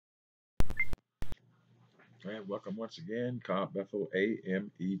And welcome once again, Cobb Bethel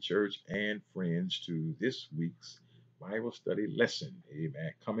AME Church and friends, to this week's Bible study lesson.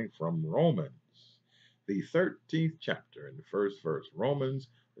 Amen. Coming from Romans, the 13th chapter and the first verse. Romans,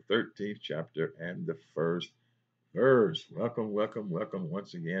 the 13th chapter and the first verse. Welcome, welcome, welcome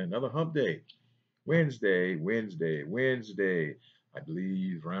once again. Another hump day. Wednesday. I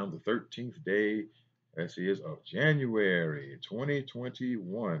believe around the 13th day, this is of January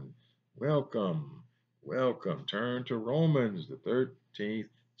 2021. Welcome, welcome. Turn to Romans, the 13th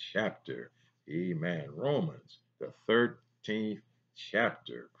chapter. Amen. Romans, the 13th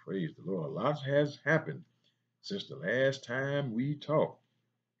chapter. Praise the Lord. A lot has happened since the last time we talked.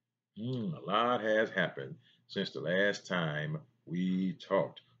 A lot has happened since the last time we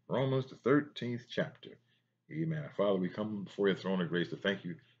talked. Romans, the 13th chapter. Amen. Father, we come before your throne of grace to thank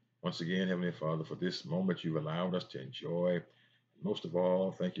you once again, Heavenly Father, for this moment you've allowed us to enjoy. Most of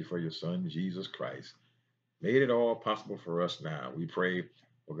all, thank you for your Son, Jesus Christ. Made it all possible for us now. We pray,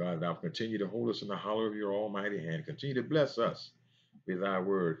 oh God, thou continue to hold us in the hollow of your almighty hand. Continue to bless us with thy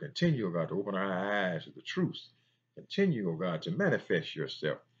word. Continue, oh God, to open our eyes to the truth. Continue, oh God, to manifest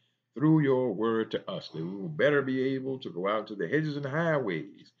yourself through your word to us, that we will better be able to go out to the hedges and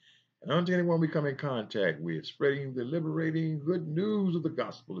highways and unto anyone we come in contact with, spreading the liberating good news of the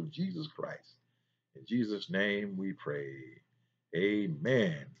gospel of Jesus Christ. In Jesus' name we pray.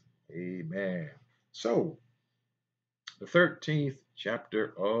 Amen. Amen. So, the 13th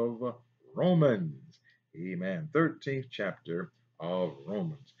chapter of Romans. Amen. 13th chapter of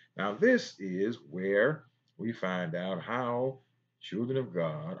Romans. Now, this is where we find out how children of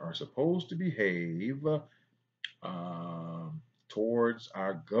God are supposed to behave towards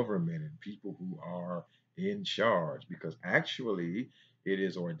our government and people who are in charge, because actually it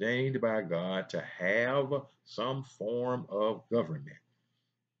is ordained by God to have some form of government.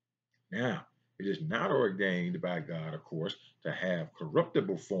 Now, it is not ordained by God, of course, to have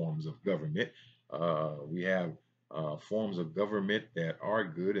corruptible forms of government. We have forms of government that are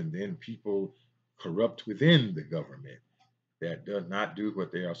good, and then people corrupt within the government that does not do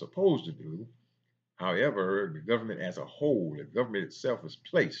what they are supposed to do. However, the government as a whole, the government itself is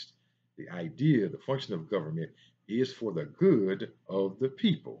placed. The idea, the function of government is for the good of the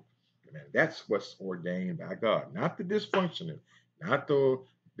people. And that's what's ordained by God, not the dysfunctional, not the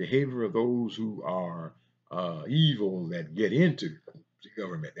behavior of those who are evil that get into the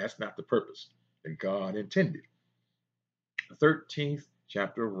government. That's not the purpose that God intended. The 13th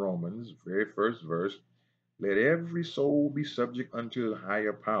chapter of Romans, very first verse, let every soul be subject unto the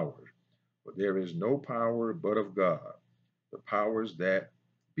higher powers, for there is no power but of God. The powers that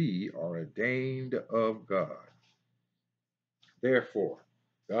be are ordained of God. Therefore,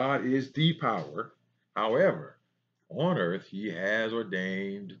 God is the power. However, on earth, he has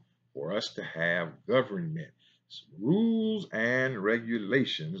ordained for us to have government, rules and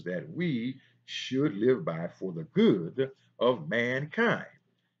regulations that we should live by for the good of mankind.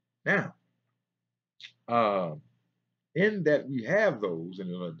 Now, uh, in that we have those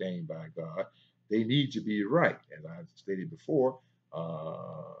and are ordained by God, they need to be right. As I stated before,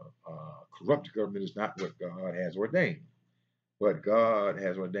 corrupt government is not what God has ordained, but God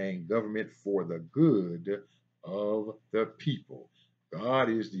has ordained government for the good of the people. God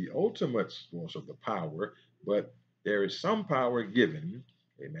is the ultimate source of the power, but there is some power given,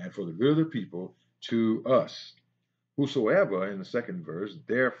 amen, for the good of the people to us. Whosoever, in the second verse,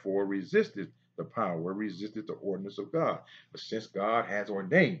 therefore resisted the power, resisted the ordinance of God. But since God has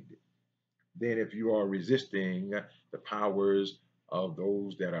ordained it, then if you are resisting the powers of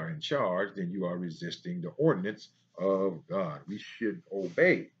those that are in charge, then you are resisting the ordinance of God. We should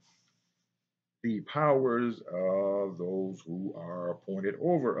obey the powers of those who are appointed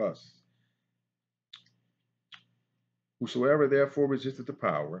over us. Whosoever therefore resisted the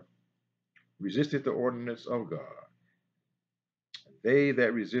power, resisted the ordinance of God. They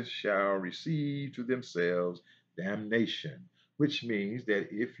that resist shall receive to themselves damnation, which means that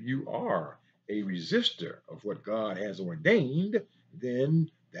if you are a resistor of what God has ordained, then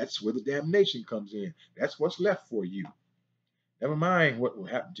that's where the damnation comes in. That's what's left for you. Never mind what will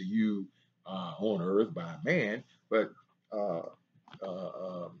happen to you on earth by man, but uh,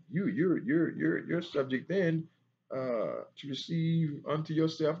 you're subject then to receive unto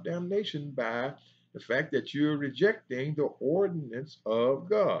yourself damnation by the fact that you're rejecting the ordinance of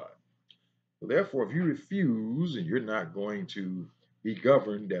God. So therefore, if you refuse and you're not going to be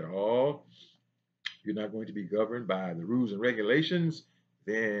governed at all, you're not going to be governed by the rules and regulations,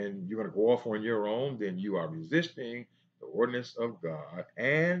 then you're going to go off on your own, then you are resisting the ordinance of God,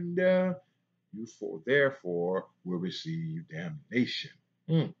 and therefore will receive damnation.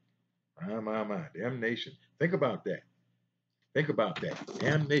 My. Damnation. Think about that. Think about that.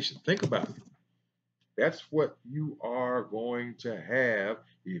 Damnation. Think about it. That's what you are going to have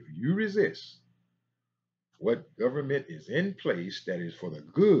if you resist what government is in place that is for the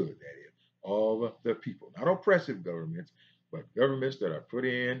good, that is, of the people. Not oppressive governments, but governments that are put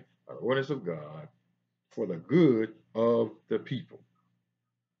in by the ordinance of God for the good of the people.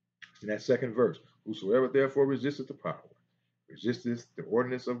 In that second verse, whosoever therefore resisteth the power, resisteth the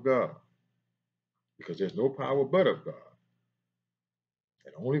ordinance of God, because there's no power but of God.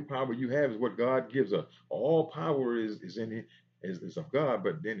 And the only power you have is what God gives us. All power is of God,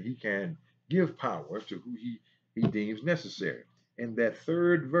 but then He can give power to who He deems necessary. In that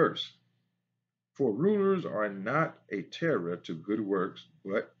third verse, for rulers are not a terror to good works,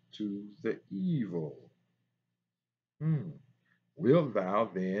 but to the evil. Wilt thou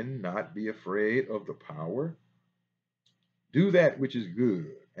then not be afraid of the power? Do that which is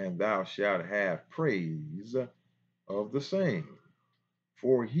good, and thou shalt have praise of the same.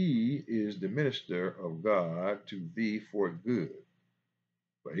 For he is the minister of God to thee for good.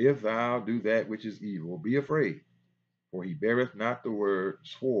 But if thou do that which is evil, be afraid, for he beareth not the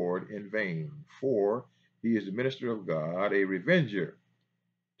sword in vain. For he is the minister of God, a revenger,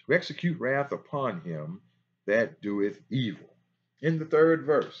 to execute wrath upon him that doeth evil. In the third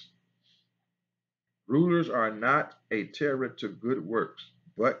verse, rulers are not a terror to good works,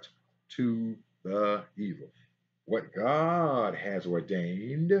 but to the evil. What God has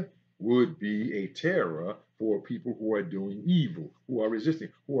ordained would be a terror for people who are doing evil, who are resisting,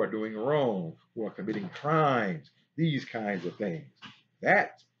 who are doing wrong, who are committing crimes, these kinds of things.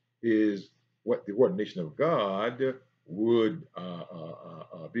 That is what the ordination of God would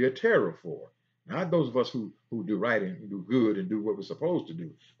be a terror for. Not those of us who do right and do good and do what we're supposed to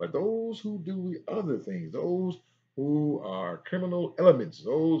do, but those who do other things, those who are criminal elements,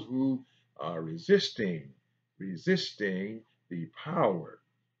 those who are resisting the power,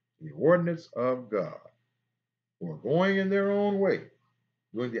 the ordinance of God, who are going in their own way,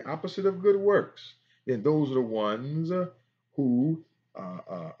 doing the opposite of good works, then those are the ones who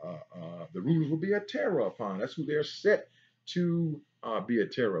the rulers will be a terror upon. That's who they're set to be a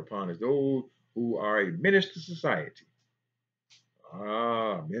terror upon, is those who are a menace to society.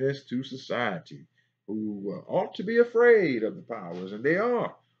 Menace to society, who ought to be afraid of the powers, and they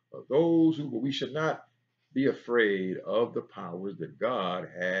are. Those who we should not be afraid of the powers that God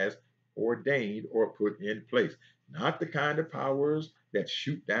has ordained or put in place. Not the kind of powers that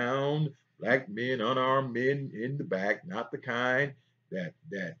shoot down black men, unarmed men in the back, not the kind that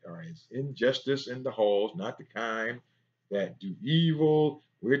are injustice in the halls, not the kind that do evil.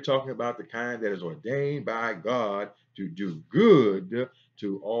 We're talking about the kind that is ordained by God to do good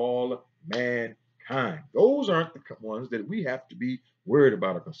to all mankind. Those aren't the ones that we have to be worried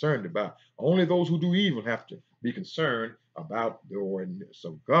about or concerned about. Only those who do evil have to be concerned about the ordinance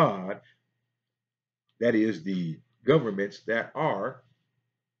of God. That is, the governments that are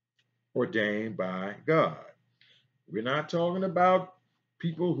ordained by God. We're not talking about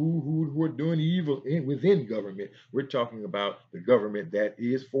people who are doing evil within government. We're talking about the government that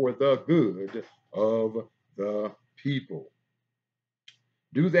is for the good of the people.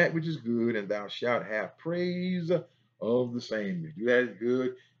 Do that which is good, and thou shalt have praise of the same. Do that is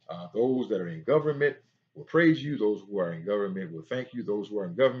good. Those that are in government will praise you. Those who are in government will thank you. Those who are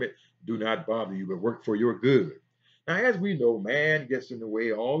in government do not bother you, but work for your good. Now, as we know, man gets in the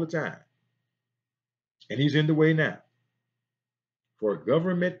way all the time, and he's in the way now. For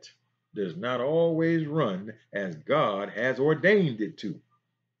government does not always run as God has ordained it to.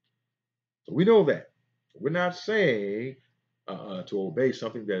 So we know that. We're not saying to obey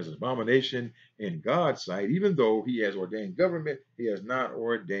something that is an abomination in God's sight, even though He has ordained government. He has not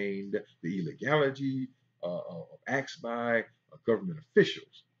ordained the illegality of acts by government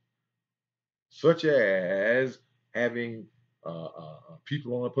officials, such as having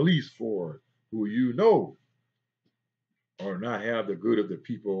people on a police force who you know or not have the good of the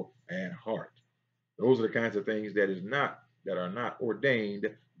people at heart. Those are the kinds of things that are not ordained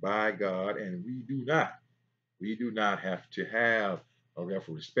by God, and we do not have to have or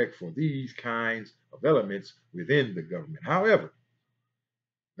therefore respect for these kinds of elements within the government. However,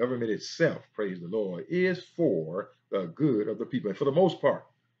 government itself, praise the Lord, is for the good of the people. And for the most part,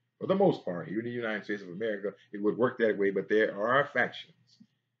 here in the United States of America, it would work that way, but there are factions,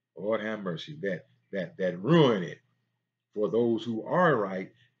 Lord have mercy, that ruin it. For those who are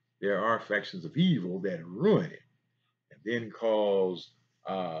right, there are factions of evil that ruin it and then cause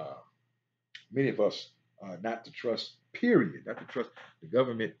many of us not to trust, period, not to trust the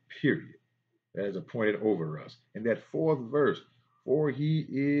government, period, that is appointed over us. And that fourth verse, for he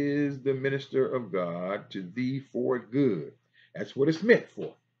is the minister of God to thee for good. That's what it's meant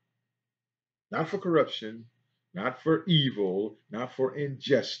for. Not for corruption, not for evil, not for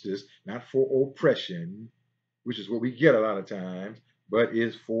injustice, not for oppression, which is what we get a lot of times, but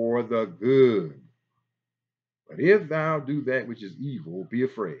is for the good. But if thou do that which is evil, be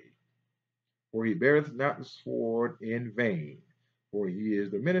afraid, for he beareth not the sword in vain. For he is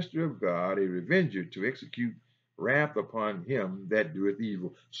the minister of God, a revenger to execute wrath upon him that doeth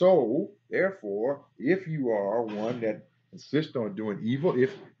evil. So, therefore, if you are one that insists on doing evil,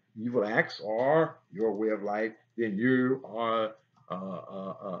 if evil acts are your way of life, then you are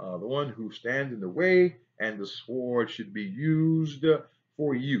the one who stands in the way, and the sword should be used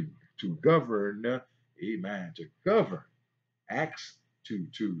for you to govern, amen, to govern acts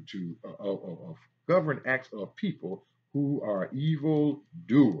of govern acts of people who are evil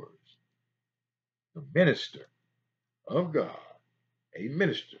doers. The minister of God, a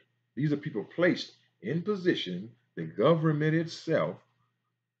minister. These are people placed in position, the government itself,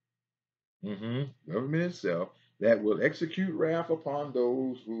 government itself, that will execute wrath upon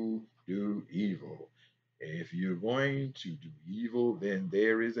those who do evil. If you're going to do evil, then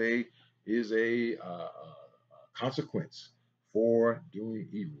there is a consequence for doing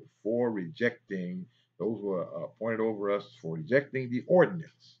evil, for rejecting those who are appointed over us, for rejecting the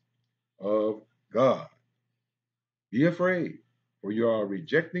ordinance of God. Be afraid, for you are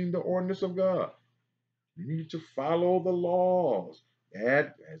rejecting the ordinance of God. You need to follow the laws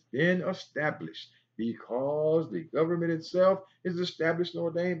that has been established, because the government itself is established and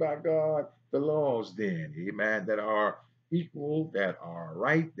ordained by God. The laws then, amen, that are equal, that are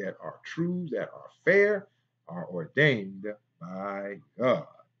right, that are true, that are fair, are ordained by God.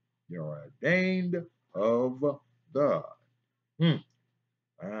 They are ordained of God.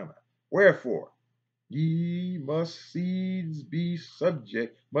 Wherefore, ye must needs be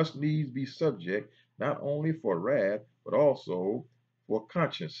subject, not only for wrath, but also for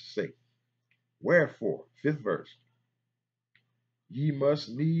conscience sake. Wherefore, fifth verse, ye must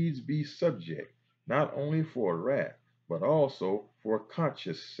needs be subject, not only for wrath, but also for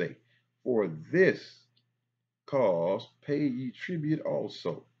conscience sake. For this cause pay ye tribute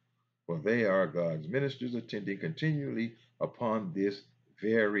also, for they are God's ministers, attending continually upon this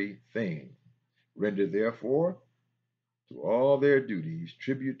very thing. Render therefore to all their duties,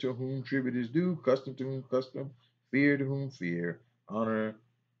 tribute to whom tribute is due, custom to whom custom, fear to whom fear, honor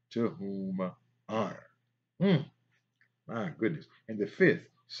to whom honor. My goodness. And the fifth,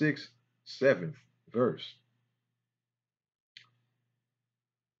 sixth, seventh verse.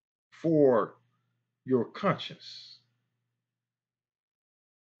 For your conscience,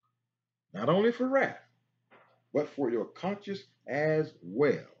 not only for wrath, but for your conscience as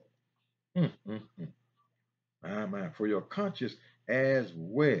well. For your conscience as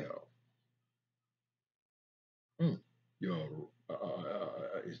well. Your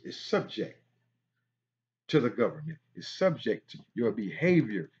is subject to the government, is subject to your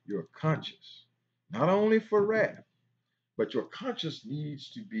behavior, your conscience, not only for wrath, but your conscience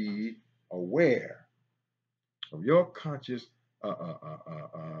needs to be aware of your conscience.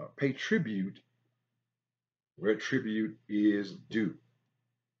 Pay tribute where tribute is due.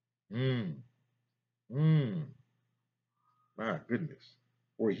 Mm, mm, my goodness.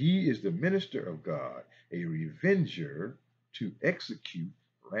 For he is the minister of God, a revenger to execute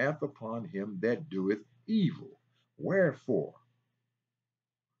wrath upon him that doeth evil. Wherefore,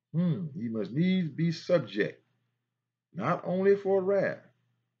 he must needs be subject, not only for wrath,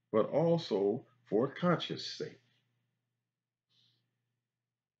 but also for conscience sake.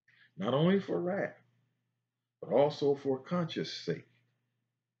 Not only for wrath, but also for conscience sake.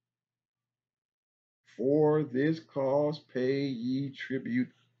 For this cause pay ye tribute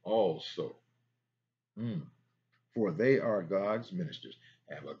also. For they are God's ministers.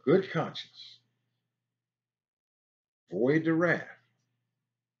 Have a good conscience. Avoid the wrath.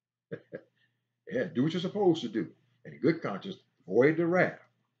 Yeah, do what you're supposed to do. And good conscience, avoid the wrath.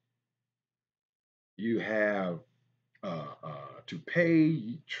 You have to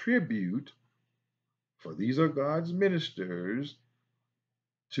pay tribute, for these are God's ministers,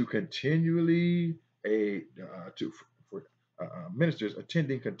 to continually for ministers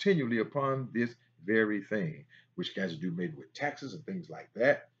attending continually upon this very thing, which has to do maybe with taxes and things like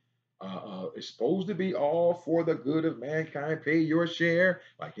that. It's supposed to be all for the good of mankind. Pay your share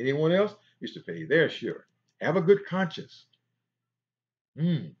like anyone else is to pay their share. Have a good conscience.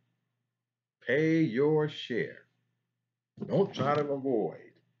 Pay your share. Don't try to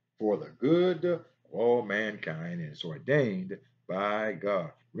avoid, for the good of all mankind, and it's ordained by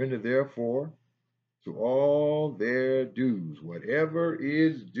God. Render therefore to all their dues, whatever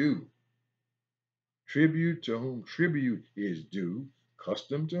is due. Tribute to whom tribute is due,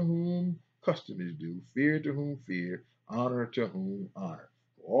 custom to whom custom is due, fear to whom fear, honor to whom honor.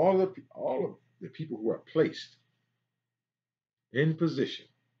 All of the people who are placed in position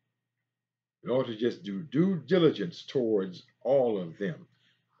in order to just do due diligence towards all of them,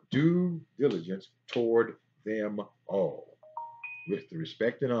 due diligence toward them all, with the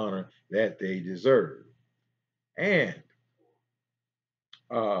respect and honor that they deserve. And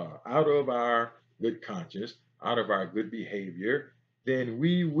out of our good conscience, out of our good behavior, then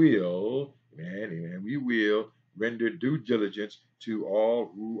we will, amen, we will render due diligence to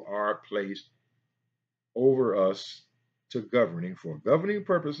all who are placed over us to governing for governing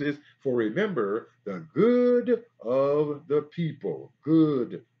purposes, for remember the good of the people,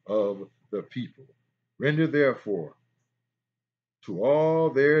 good of the people. Render therefore to all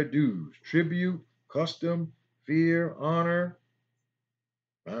their dues, tribute, custom, fear, honor,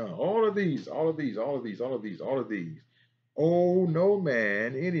 all of these, all of these, all of these, all of these, all of these. Owe no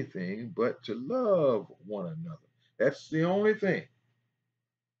man anything but to love one another. That's the only thing.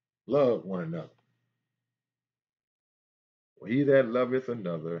 Love one another. For he that loveth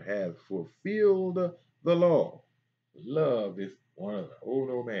another hath fulfilled the law. Love is one another. Owe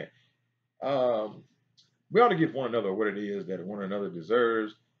no man. We ought to give one another what it is that one another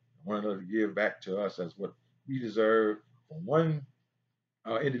deserves. One another give back to us as what we deserve from one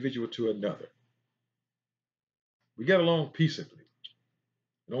individual to another. We get along peaceably.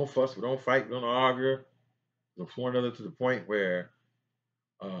 We don't fuss, we don't fight, we don't argue with one another to the point where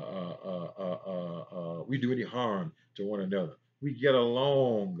we do any harm to one another. We get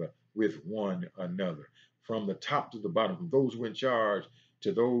along with one another, from the top to the bottom, from those who are in charge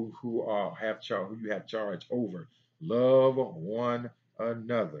to those who have charge, who you have charge over. Love one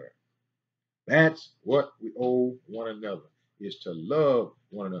another. That's what we owe one another, is to love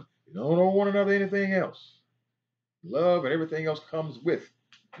one another. You don't owe one another anything else. Love and everything else comes with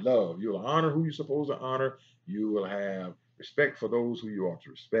love. You'll honor who you're supposed to honor. You will have respect for those who you ought to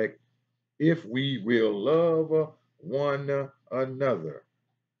respect, if we will love one another.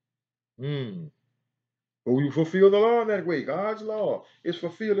 But we fulfill the law in that way. God's law is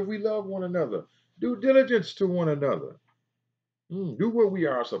fulfilled if we love one another. Do diligence to one another. Do what we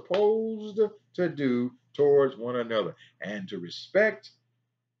are supposed to do towards one another, and to respect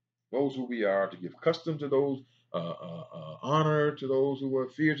those who we are, to give custom to those, honor to those who are,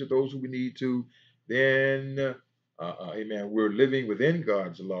 fear to those who we need to. Then, amen, we're living within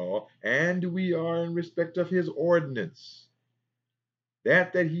God's law, and we are in respect of his ordinance,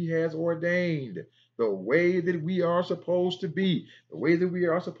 that he has ordained, the way that we are supposed to be, the way that we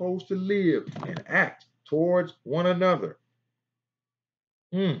are supposed to live and act towards one another.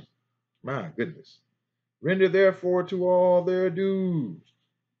 My goodness. Render therefore to all their dues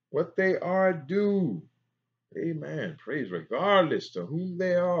what they are due. Amen. Praise, regardless to whom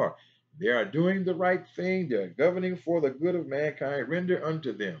they are. They are doing the right thing. They are governing for the good of mankind. Render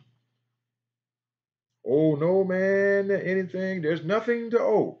unto them. Owe no man anything. There's nothing to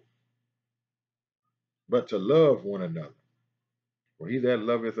owe but to love one another. For he that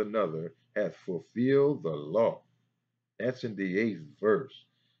loveth another hath fulfilled the law. That's in the 8th verse.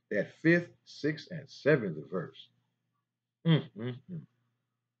 That 5th, 6th, and 7th verse.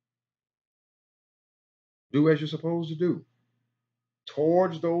 Do as you're supposed to do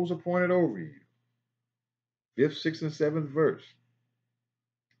towards those appointed over you. 5th, 6th, and 7th verse.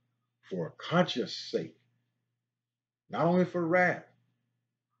 For conscience sake, not only for wrath,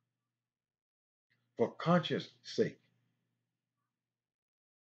 for conscience sake.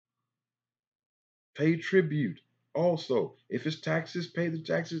 Pay tribute also. If it's taxes, pay the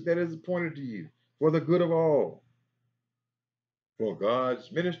taxes that is appointed to you for the good of all. For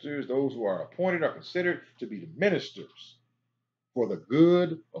God's ministers, those who are appointed, are considered to be the ministers for the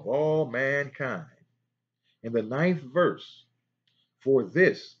good of all mankind. In the 9th verse, for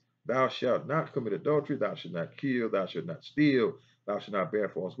this thou shalt not commit adultery, thou shalt not kill, thou shalt not steal, thou shalt not bear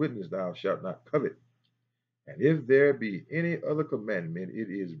false witness, thou shalt not covet. And if there be any other commandment, it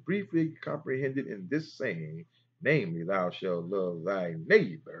is briefly comprehended in this saying, namely, thou shalt love thy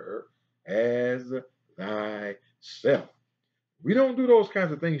neighbor as thyself. We don't do those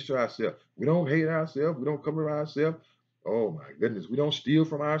kinds of things to ourselves. We don't hate ourselves. We don't cover ourselves. Oh my goodness. We don't steal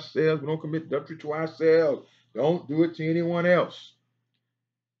from ourselves. We don't commit adultery to ourselves. Don't do it to anyone else.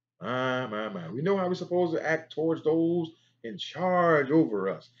 My. We know how we're supposed to act towards those in charge over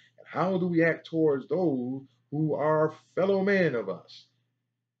us. And how do we act towards those who are fellow men of us?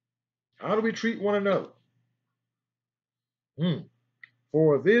 How do we treat one another?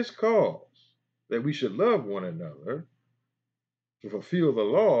 For this cause, that we should love one another to fulfill the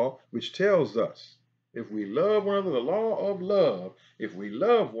law, which tells us if we love one another, the law of love, if we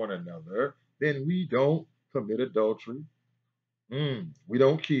love one another, then we don't commit adultery. We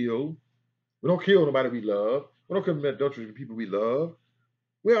don't kill. We don't kill nobody we love. We don't commit adultery with people we love.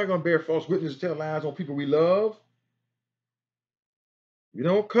 We aren't going to bear false witness and tell lies on people we love. We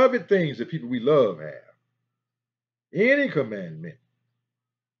don't covet things that people we love have. Any commandment,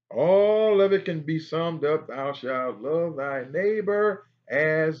 all of it can be summed up, thou shalt love thy neighbor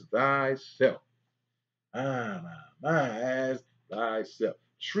as thyself. As thyself.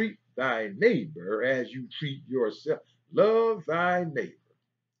 Treat thy neighbor as you treat yourself. Love thy neighbor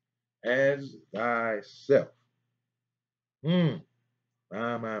as thyself.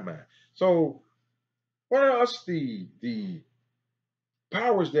 My. So what are us the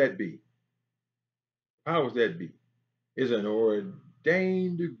powers that be? Powers that be is an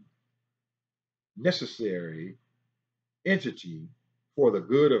ordained, necessary entity for the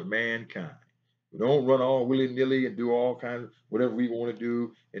good of mankind. We don't run all willy-nilly and do all kinds of whatever we want to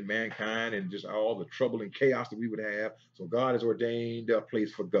do in mankind and just all the trouble and chaos that we would have. So God has ordained a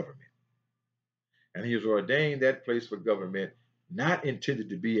place for government. And he has ordained that place for government, not intended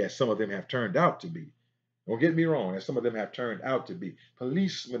to be as some of them have turned out to be. Don't get me wrong, as some of them have turned out to be.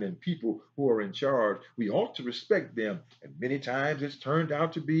 Policemen and people who are in charge, we ought to respect them. And many times it's turned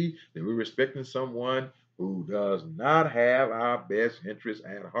out to be that we're respecting someone who does not have our best interests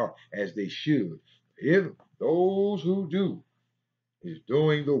at heart, as they should. If those who do is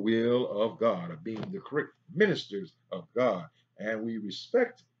doing the will of God, of being the correct ministers of God, and we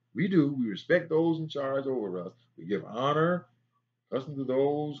respect, we respect those in charge over us. We give honor, custom to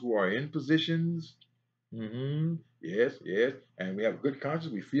those who are in positions. Yes. And we have a good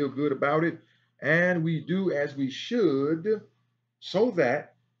conscience. We feel good about it. And we do as we should so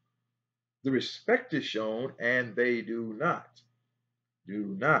that the respect is shown and they do not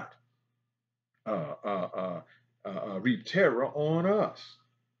reap terror on us,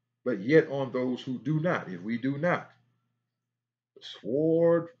 but yet on those who do not. If we do not, the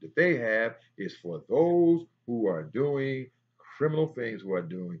sword that they have is for those who are doing criminal things, who are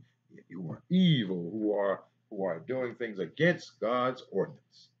evil, who are doing things against God's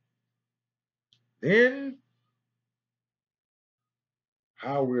ordinance. Then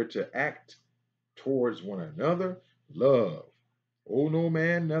how we're to act towards one another, love. Owe no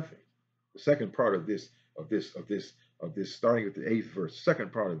man nothing. The second part of this, starting with the 8th verse,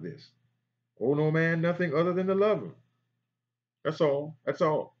 second part of this. Owe no man nothing other than to love him. That's all.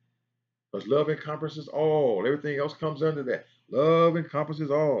 Because love encompasses all. Everything else comes under that. Love encompasses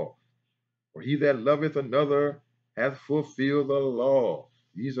all. For he that loveth another hath fulfilled the law.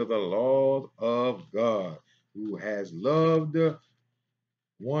 These are the laws of God. Who has loved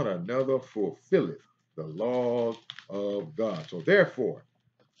one another fulfilleth the laws of God. So therefore,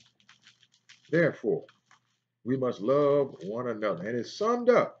 we must love one another. And it's summed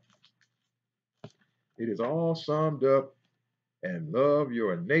up. It is all summed up. And love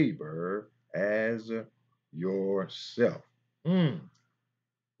your neighbor as yourself.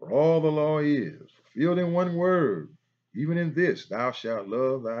 For all the law is fulfilled in one word, even in this, thou shalt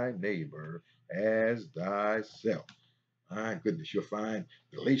love thy neighbor as thyself. My goodness, you'll find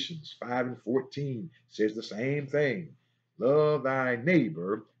Galatians 5:14 says the same thing. Love thy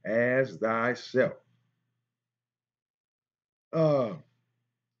neighbor as thyself.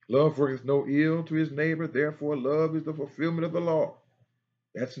 Love worketh no ill to his neighbor, therefore love is the fulfillment of the law.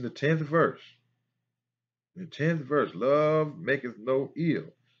 That's in the 10th verse. In the 10th verse, love maketh no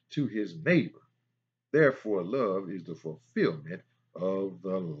ill to his neighbor. Therefore, love is the fulfillment of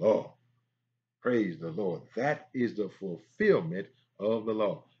the law. Praise the Lord. That is the fulfillment of the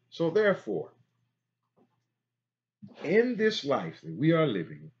law. So therefore, in this life that we are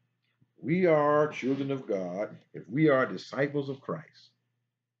living, we are children of God. If we are disciples of Christ,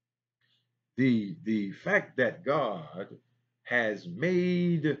 the fact that God has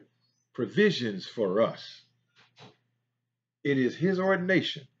made provisions for us, it is his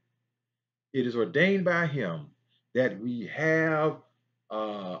ordination. It is ordained by him that we have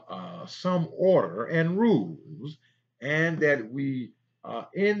some order and rules, and that we,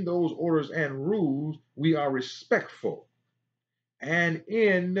 in those orders and rules, we are respectful. And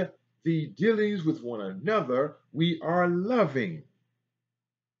in the dealings with one another, we are loving.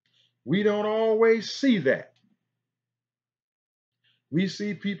 We don't always see that. We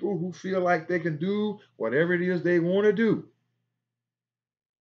see people who feel like they can do whatever it is they want to do.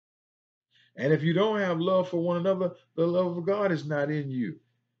 And if you don't have love for one another, the love of God is not in you.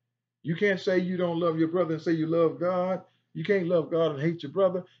 You can't say you don't love your brother and say you love God. You can't love God and hate your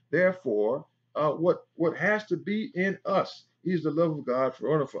brother. Therefore, what has to be in us is the love of God in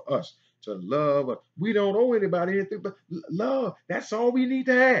order for us to love. We don't owe anybody anything but love. That's all we need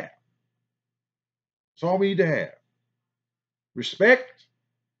to have. That's all we need to have. Respect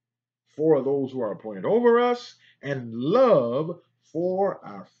for those who are appointed over us and love for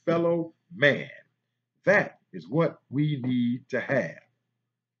our fellow man. That is what we need to have.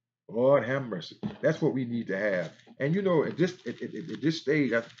 Lord have mercy. That's what we need to have. And you know, at this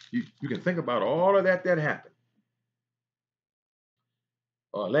stage, you can think about all of that happened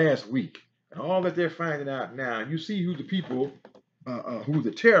last week, and all that they're finding out now. And you see who the people, who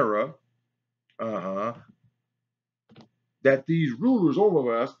the terror, that these rulers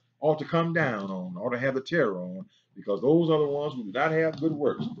over us ought to come down on, ought to have the terror on, because those are the ones who do not have good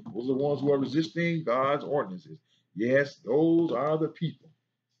works. Those are the ones who are resisting God's ordinances. Yes, those are the people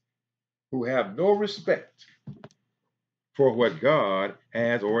who have no respect for what God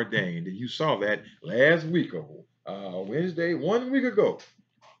has ordained. And you saw that last week, Wednesday, 1 week ago.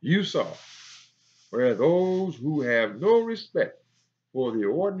 You saw where those who have no respect for the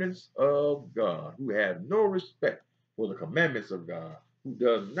ordinance of God, who have no respect for the commandments of God, who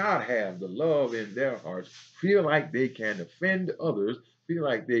does not have the love in their hearts, feel like they can offend others, feel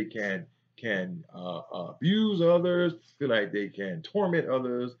like they can abuse others, feel like they can torment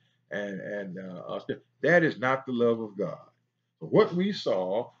others, and that is not the love of God. So what we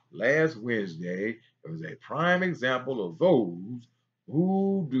saw last Wednesday was a prime example of those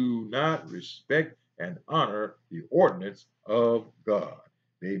who do not respect and honor the ordinance of God.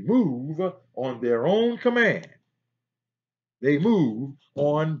 They move on their own command. They move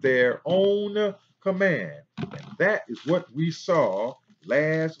on their own command. And that is what we saw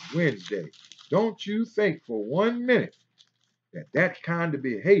last Wednesday. Don't you think for 1 minute that kind of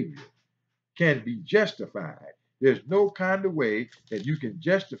behavior can be justified. There's no kind of way that you can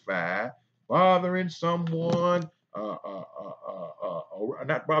justify bothering someone,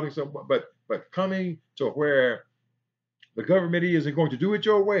 not bothering someone, but coming to where the government isn't going to do it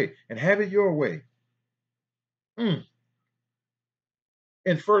your way and have it your way. In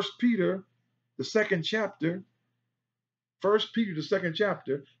 1 Peter, the second chapter, 1 Peter, the second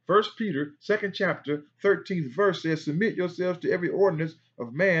chapter, 1 Peter, second chapter, 13th verse says, submit yourselves to every ordinance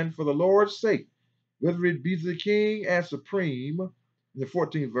of man for the Lord's sake, whether it be to the king as supreme, in the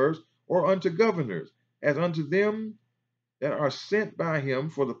 14th verse, or unto governors, as unto them that are sent by him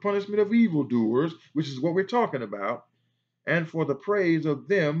for the punishment of evildoers, which is what we're talking about, and for the praise of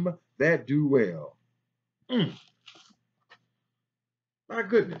them that do well. My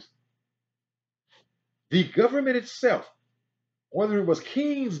goodness. The government itself, whether it was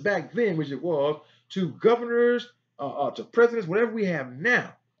kings back then, which it was, to governors, to presidents, whatever we have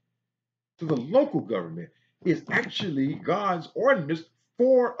now, to the local government, is actually God's ordinance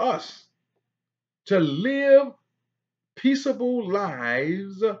for us to live peaceable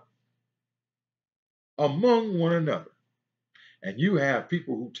lives among one another. And you have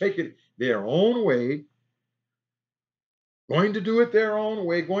people who take it their own way, going to do it their own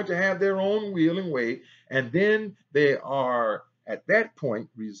way, going to have their own will and way, and then they are at that point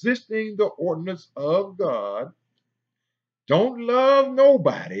resisting the ordinance of God, don't love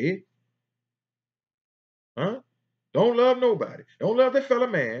nobody, don't love nobody, don't love their fellow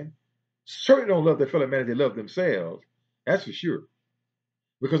man, certainly don't love their fellow man if they love themselves, that's for sure,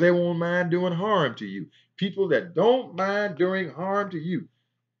 because they won't mind doing harm to you. People that don't mind doing harm to you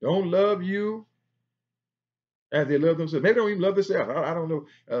don't love you as they love themselves. Maybe they don't even love themselves. I don't know.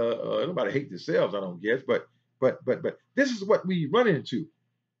 Nobody hate themselves, I don't guess. But this is what we run into.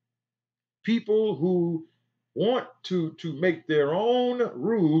 People who want to make their own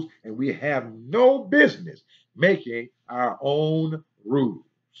rules, and we have no business making our own rules.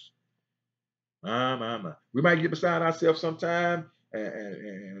 My. We might get beside ourselves sometime,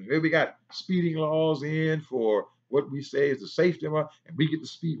 and maybe we got speeding laws in for what we say is the safety of and we get the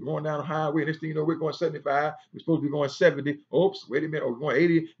speed going down the highway. Next thing you know, we're going 75. We're supposed to be going 70. Oops, wait a minute. We're going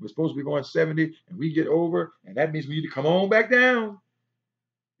 80. We're supposed to be going 70, and we get over, and that means we need to come on back down.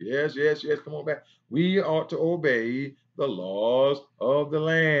 Yes, come on back. We ought to obey the laws of the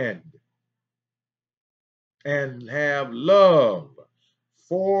land and have love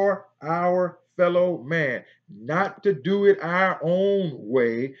for our fellow man, not to do it our own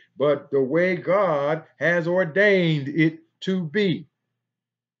way, but the way God has ordained it to be.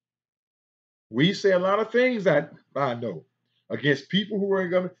 We say a lot of things that I know against people who are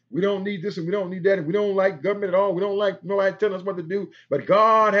in government. We don't need this and we don't need that, and we don't like government at all. We don't like nobody telling us what to do, but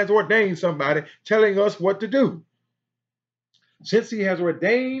God has ordained somebody telling us what to do. since he has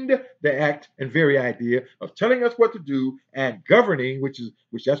ordained the act and very idea of telling us what to do and governing, which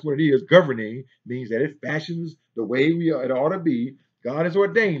that's what it is. Governing means that it fashions the way it ought to be. God has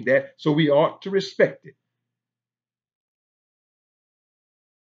ordained that, so we ought to respect it.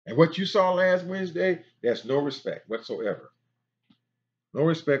 And what you saw last Wednesday, that's no respect whatsoever. No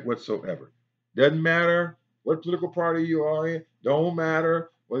respect whatsoever. Doesn't matter what political party you are in. Don't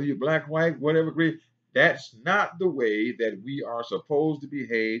matter whether you're black, white, whatever grade. That's not the way that we are supposed to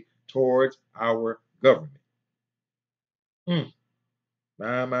behave towards our government.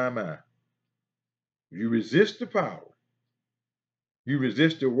 My. You resist the power. You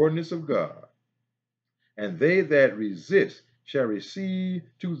resist the ordinance of God. And they that resist shall receive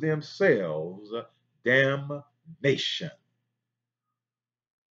to themselves damnation.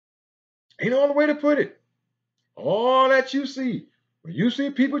 Ain't no other way to put it. All that you see, when you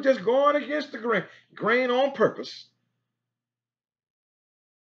see people just going against the grain on purpose,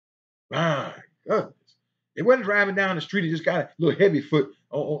 my goodness. They wasn't driving down the street and just got a little heavy foot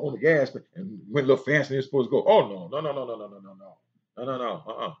on the gas and went a little faster than they're supposed to go. Oh, no.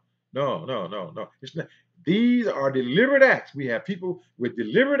 No. It's not. These are deliberate acts. We have people with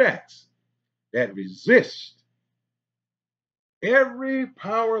deliberate acts that resist. Every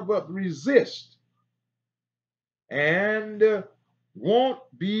power but resist and won't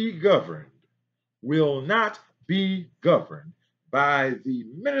be governed, will not be governed by the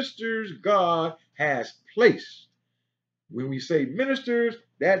ministers God has placed. When we say ministers,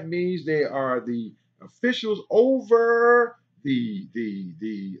 that means they are the officials over the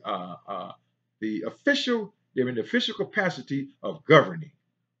official. They're in the official capacity of governing,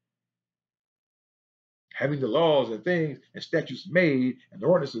 having the laws and things and statutes made and the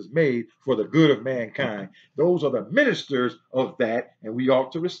ordinances made for the good of mankind. Those are the ministers of that, and we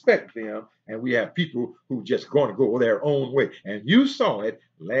ought to respect them. And we have people who just going to go their own way. And you saw it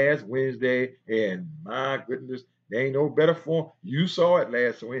last Wednesday, and my goodness, there ain't no better form. You saw it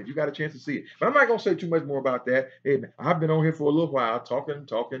last Wednesday. You got a chance to see it. But I'm not going to say too much more about that. Hey, I've been on here for a little while, talking.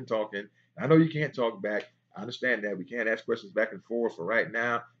 I know you can't talk back. I understand that. We can't ask questions back and forth for right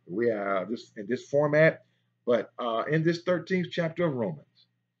now. We are in this format. But in this 13th chapter of Romans,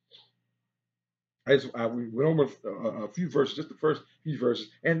 we went over a few verses, just the first few verses,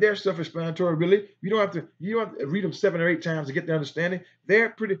 and they're self-explanatory. Really, you don't have to read them 7 or 8 times to get the understanding. They're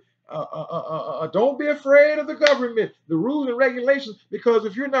pretty. Don't be afraid of the government, the rules and regulations, because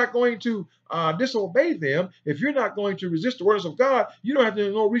if you're not going to disobey them, if you're not going to resist the orders of God, you don't have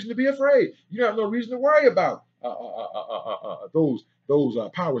no reason to be afraid. You don't have no reason to worry about those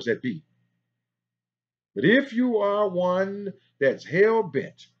powers that be. But if you are one that's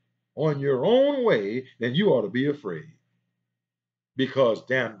hell-bent on your own way, then you ought to be afraid. Because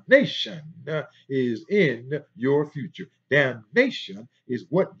damnation is in your future. Damnation is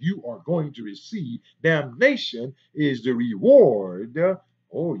what you are going to receive. Damnation is the reward.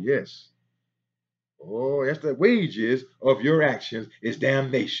 Oh, yes. Oh, that's the wages of your actions is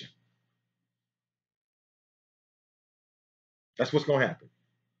damnation. That's what's going to happen.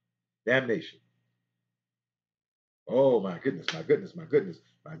 Damnation. Oh, my goodness.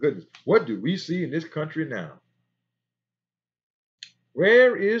 What do we see in this country now?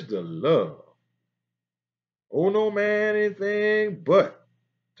 Where is the love? Oh, no man anything but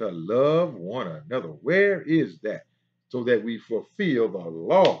to love one another. Where is that? So that we fulfill the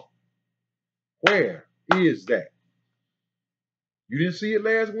law. Where is that? You didn't see it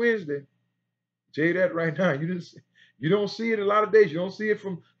last Wednesday. I'll tell you that right now. You don't see it a lot of days. You don't see it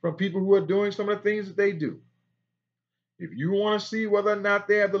from people who are doing some of the things that they do. If you want to see whether or not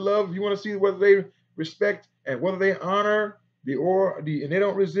they have the love, if you want to see whether they respect and whether they honor and they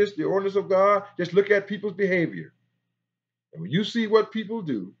don't resist the ordinance of God, just look at people's behavior. And when you see what people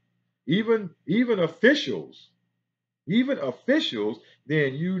do, even officials,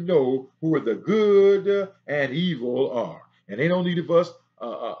 then you know who the good and evil are. And they don't need of us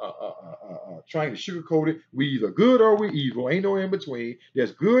trying to sugarcoat it. We either good or we evil. Ain't no in between.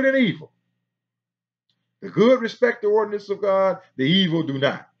 There's good and evil. The good respect the ordinance of God. The evil do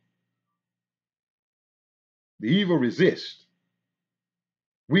not. The evil resist.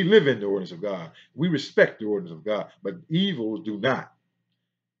 We live in the ordinance of God. We respect the ordinance of God. But evils do not.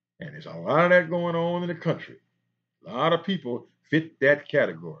 And there's a lot of that going on in the country. A lot of people fit that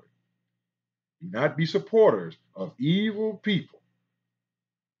category. Do not be supporters of evil people.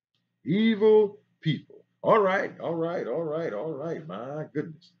 Evil people. All right. My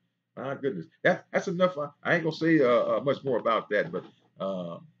goodness. That's enough. I ain't gonna say much more about that. But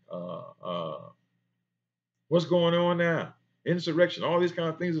what's going on now? Insurrection. All these kind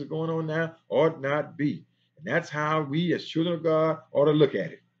of things is going on now. Ought not be. And that's how we as children of God ought to look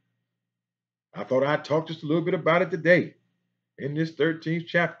at it. I thought I'd talk just a little bit about it today in this 13th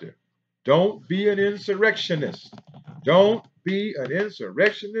chapter. Don't be an insurrectionist. Don't be an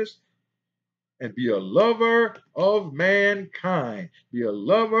insurrectionist, and be a lover of mankind. Be a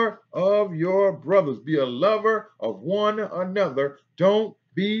lover of your brothers. Be a lover of one another. Don't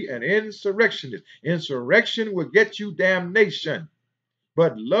be an insurrectionist. Insurrection will get you damnation,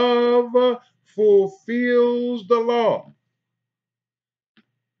 but love fulfills the law.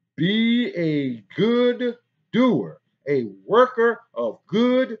 Be a good doer, a worker of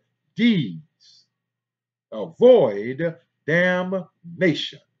good deeds. Avoid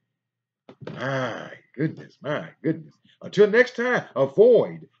damnation. My goodness, my goodness. Until next time,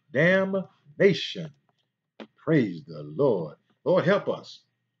 avoid damnation. Praise the Lord. Lord, help us.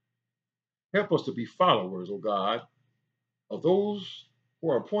 Help us to be followers, oh God, of those who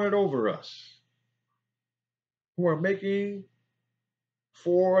are appointed over us, who are making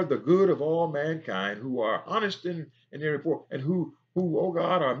for the good of all mankind, who are honest in their report, and who, oh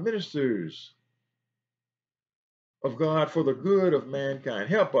God, are ministers of God for the good of mankind.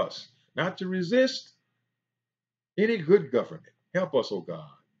 Help us not to resist any good government. Help us, oh God,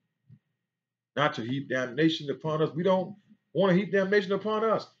 not to heap damnation upon us. We don't want to heap damnation upon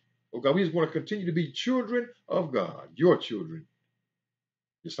us. Oh God, we just want to continue to be children of God, your children,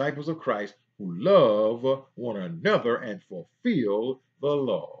 disciples of Christ, who love one another and fulfill the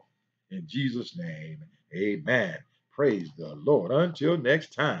law. In Jesus' name, amen. Praise the Lord. Until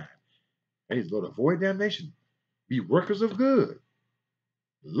next time, praise the Lord. Avoid damnation. Be workers of good.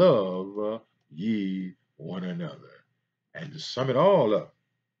 Love ye one another. And to sum it all up,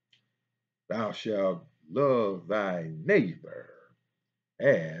 thou shalt love thy neighbor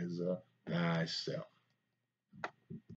as thyself.